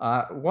agree.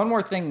 One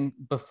more thing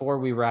before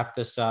we wrap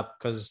this up,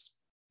 because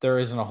there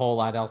isn't a whole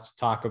lot else to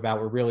talk about.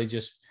 We're really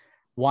just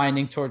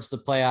winding towards the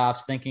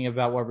playoffs, thinking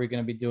about what we're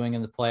going to be doing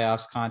in the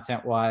playoffs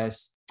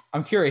content-wise.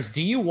 I'm curious,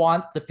 do you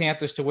want the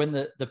Panthers to win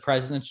the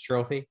President's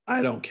Trophy?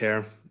 I don't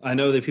care. I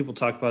know that people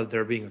talk about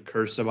there being a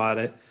curse about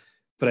it,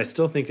 but I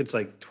still think it's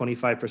like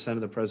 25%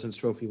 of the President's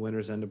Trophy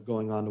winners end up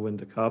going on to win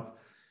the Cup,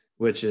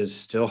 which is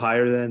still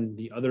higher than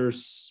the other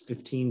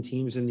 15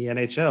 teams in the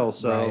NHL.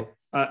 So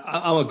right.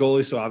 I'm a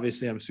goalie, so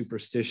obviously I'm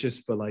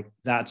superstitious, but like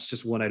that's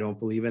just one I don't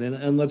believe in.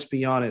 And let's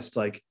be honest,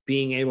 like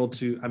being able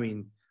to,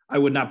 I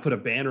would not put a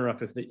banner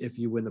up if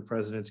you win the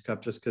President's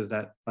Cup, just because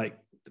that, like,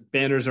 the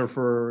banners are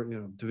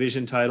for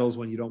division titles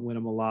when you don't win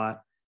them a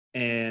lot,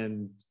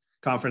 and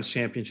conference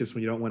championships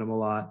when you don't win them a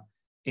lot,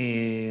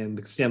 and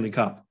the Stanley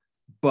Cup.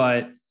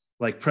 But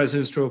like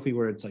President's Trophy,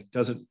 where it's like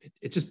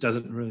it just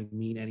doesn't really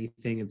mean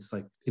anything. It's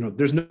like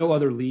there's no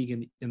other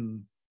league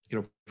in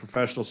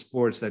professional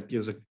sports that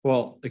gives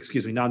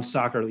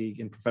non-soccer league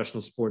in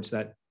professional sports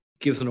that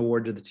gives an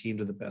award to the team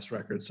to the best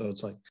record. So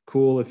it's like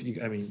cool if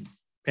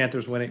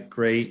Panthers win it,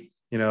 great.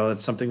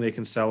 It's something they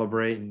can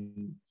celebrate.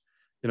 And,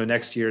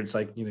 next year it's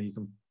like, you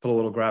can put a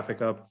little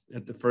graphic up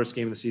at the first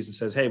game of the season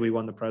says, hey, we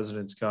won the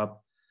President's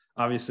Cup.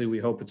 Obviously we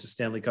hope it's a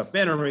Stanley Cup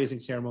banner raising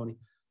ceremony,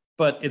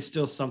 but it's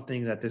still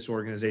something that this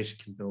organization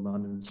can build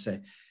on and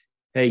say,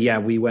 hey, yeah,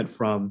 we went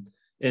from,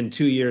 in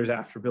 2 years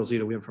after Bill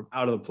Zito, we went from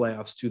out of the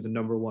playoffs to the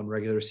number one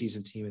regular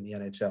season team in the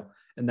NHL.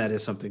 And that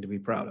is something to be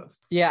proud of.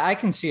 Yeah, I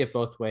can see it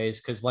both ways.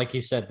 Cause like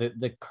you said,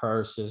 the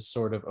curse is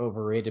sort of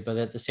overrated, but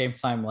at the same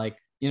time, like,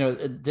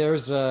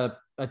 there's a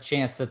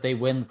chance that they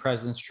win the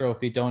President's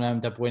Trophy, don't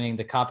end up winning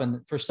the Cup.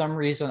 And for some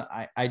reason,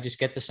 I just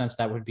get the sense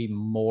that would be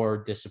more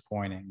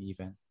disappointing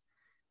even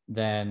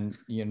than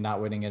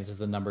not winning as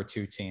the number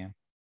 2 team.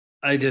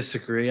 I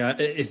disagree.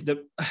 It's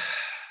going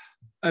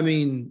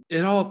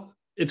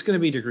to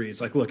be degrees.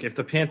 Like, look, if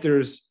the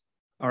Panthers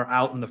are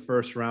out in the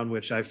first round,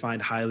 which I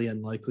find highly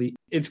unlikely,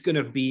 it's going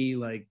to be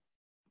like,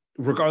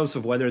 regardless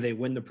of whether they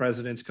win the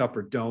President's Cup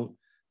or don't,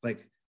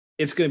 like,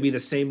 it's going to be the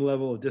same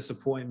level of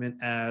disappointment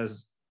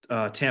as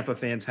Tampa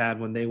fans had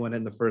when they went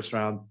in the first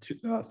round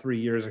 3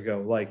 years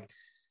ago. Like,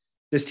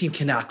 this team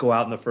cannot go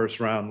out in the first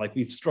round. Like,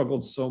 we've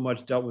struggled so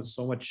much, dealt with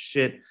so much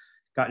shit,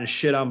 gotten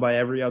shit on by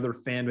every other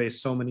fan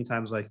base so many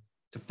times. Like,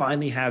 to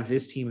finally have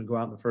this team and go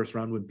out in the first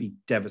round would be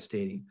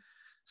devastating.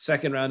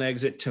 Second round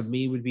exit to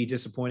me would be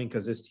disappointing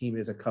because this team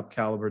is a Cup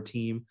caliber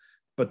team.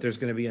 but there's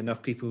going to be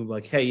enough people who are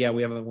like, hey, yeah,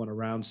 we haven't won a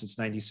round since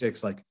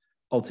 96. Like,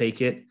 I'll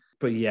take it.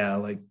 But yeah,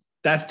 like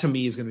that's to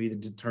me is going to be the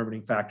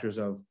determining factors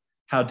of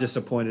how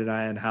disappointed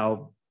I am,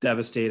 how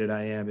devastated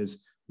I am,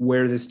 is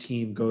where this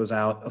team goes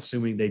out,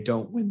 assuming they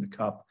don't win the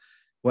cup.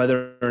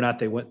 Whether or not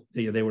they went,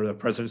 they were the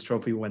President's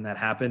Trophy when that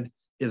happened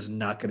is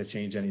not going to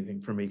change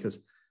anything for me, because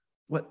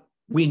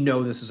we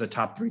know this is a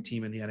top 3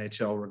 team in the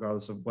NHL,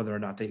 regardless of whether or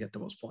not they get the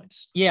most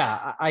points.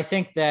 Yeah, I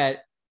think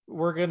that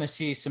we're going to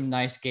see some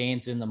nice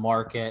gains in the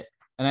market.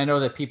 And I know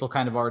that people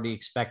kind of already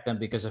expect them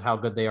because of how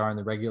good they are in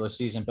the regular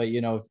season. But,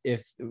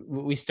 if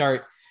we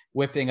start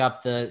whipping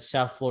up the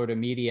South Florida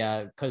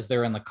media because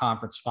they're in the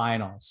conference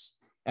finals,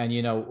 and,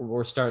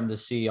 we're starting to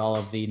see all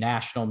of the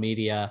national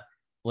media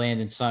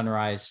land in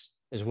Sunrise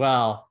as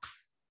well,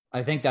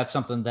 I think that's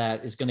something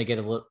that is going to get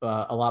a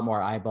lot more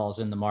eyeballs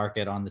in the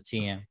market on the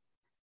team.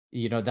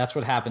 That's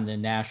what happened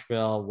in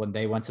Nashville when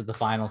they went to the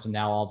finals, and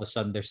now all of a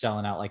sudden they're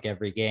selling out like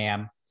every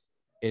game.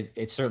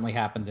 It certainly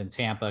happened in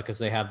Tampa because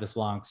they have this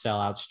long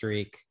sellout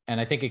streak. And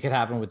I think it could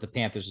happen with the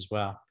Panthers as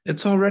well.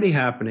 It's already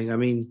happening. I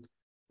mean,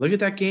 look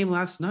at that game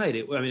last night.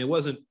 It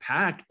wasn't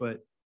packed, but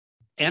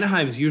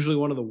Anaheim is usually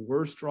one of the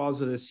worst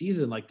draws of the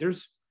season. Like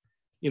there's,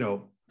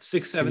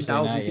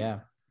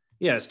 6,000-7,000.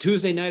 Yeah, it's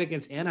Tuesday night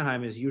against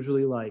Anaheim is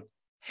usually like,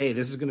 hey,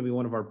 this is going to be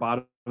one of our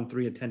bottom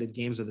 3 attended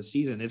games of the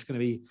season. It's going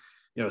to be,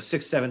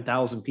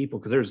 6,000-7,000 people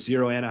because there's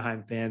 0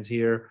 Anaheim fans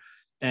here,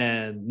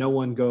 and no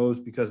one goes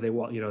because they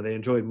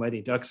enjoyed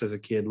Mighty Ducks as a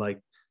kid. Like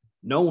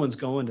no one's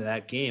going to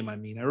that game. I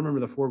mean, I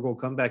remember the 4-goal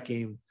comeback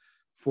game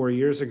 4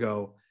 years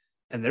ago,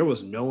 and there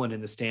was no one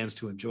in the stands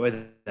to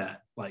enjoy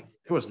that. Like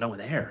there was no one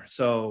there.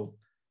 So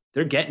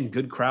they're getting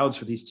good crowds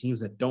for these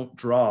teams that don't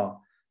draw.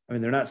 I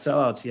mean, they're not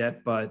sellouts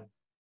yet, but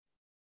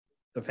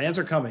the fans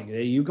are coming.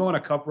 You go on a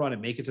cup run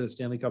and make it to the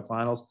Stanley Cup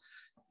Finals,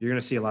 you're going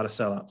to see a lot of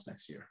sellouts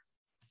next year.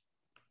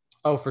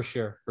 Oh, for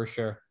sure. For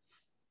sure.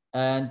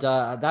 And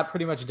that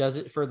pretty much does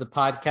it for the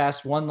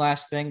podcast. One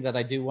last thing that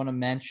I do want to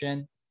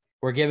mention.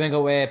 We're giving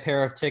away a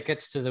pair of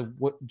tickets to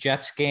the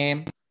Jets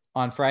game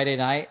on Friday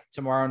night,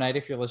 tomorrow night,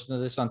 if you're listening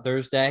to this on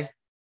Thursday.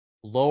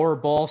 Lower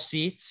bowl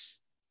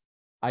seats.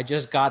 I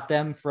just got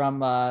them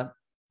from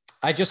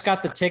I just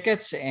got the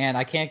tickets, and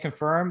I can't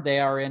confirm they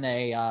are in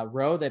a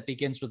row that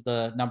begins with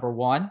the number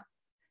 1.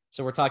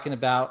 So we're talking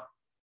about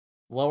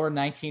lower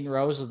 19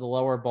 rows of the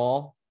lower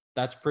bowl.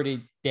 That's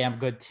pretty damn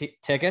good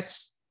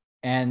tickets.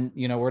 And,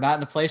 we're not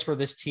in a place where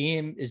this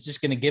team is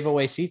just going to give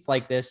away seats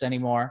like this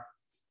anymore.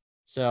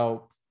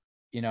 So,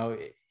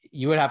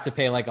 you would have to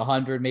pay like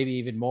 $100, maybe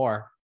even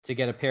more to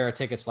get a pair of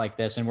tickets like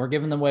this. And we're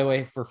giving them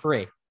away for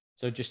free.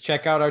 So just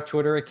check out our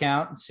Twitter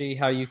account and see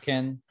how you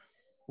can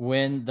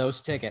win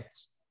those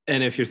tickets.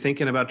 And if you're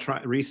thinking about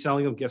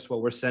reselling them, guess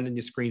what? We're sending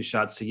you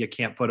screenshots so you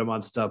can't put them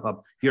on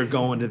StubHub. You're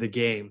going to the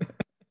game.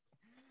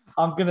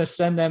 I'm going to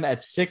send them at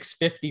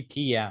 6:50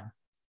 p.m.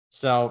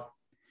 So,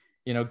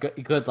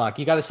 good luck.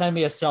 You got to send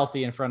me a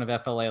selfie in front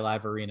of FLA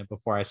Live Arena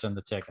before I send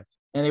the tickets.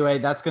 Anyway,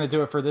 that's going to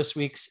do it for this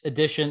week's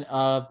edition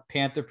of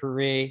Panther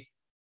Paris.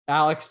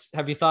 Alex,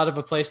 have you thought of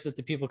a place that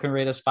the people can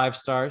rate us 5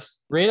 stars?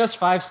 Rate us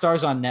 5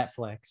 stars on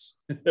Netflix.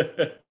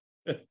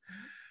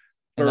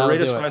 Or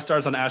rate us 5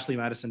 stars on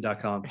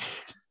AshleyMadison.com.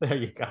 There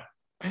you go.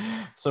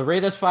 So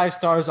rate us 5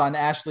 stars on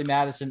Ashley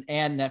Madison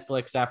and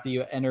Netflix after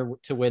you enter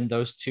to win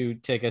those 2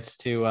 tickets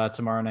to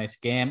tomorrow night's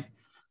game.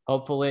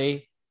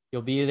 Hopefully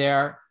you'll be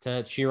there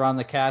to cheer on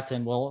the Cats,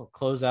 and we'll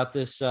close out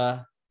this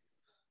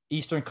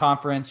Eastern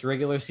Conference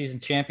regular season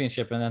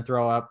championship and then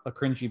throw up a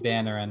cringy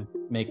banner and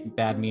make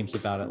bad memes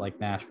about it like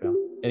Nashville.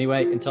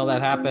 Anyway, until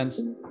that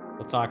happens,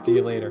 we'll talk to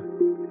you later.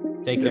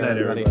 Take care,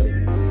 everybody.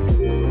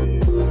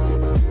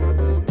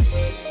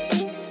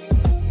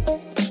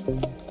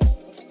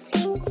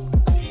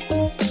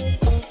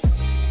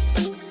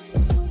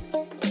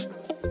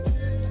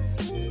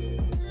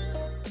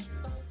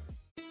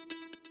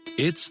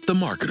 It's The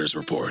Marketer's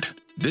Report.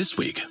 This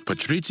week,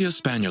 Patrizia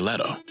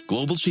Spagnoletto,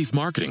 Global Chief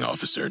Marketing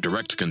Officer,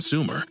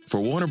 Direct-to-Consumer for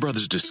Warner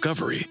Brothers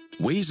Discovery,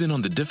 weighs in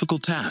on the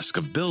difficult task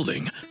of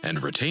building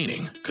and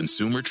retaining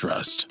consumer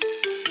trust.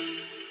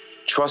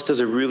 Trust is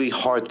a really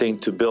hard thing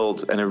to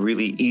build and a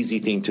really easy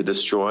thing to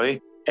destroy,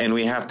 and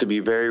we have to be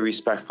very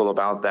respectful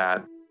about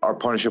that. Our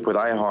partnership with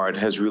iHeart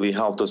has really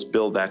helped us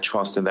build that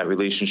trust and that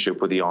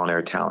relationship with the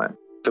on-air talent.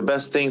 The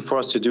best thing for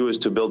us to do is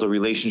to build a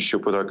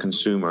relationship with our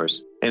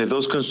consumers. And if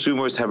those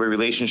consumers have a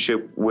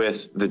relationship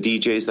with the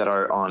DJs that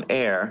are on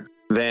air,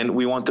 then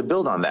we want to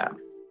build on that.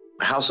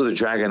 House of the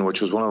Dragon,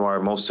 which was one of our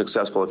most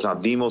successful, if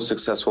not the most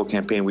successful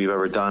campaign we've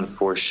ever done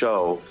for a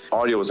show,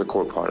 audio was a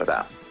core part of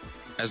that.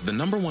 As the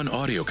 #1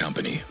 audio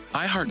company,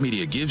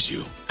 iHeartMedia gives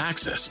you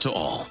access to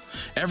all.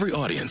 Every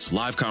audience,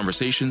 live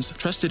conversations,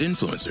 trusted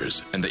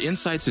influencers, and the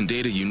insights and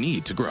data you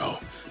need to grow.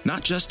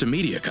 Not just a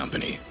media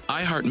company,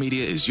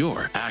 iHeartMedia is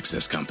your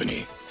access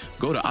company.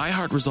 Go to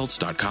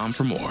iHeartResults.com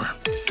for more.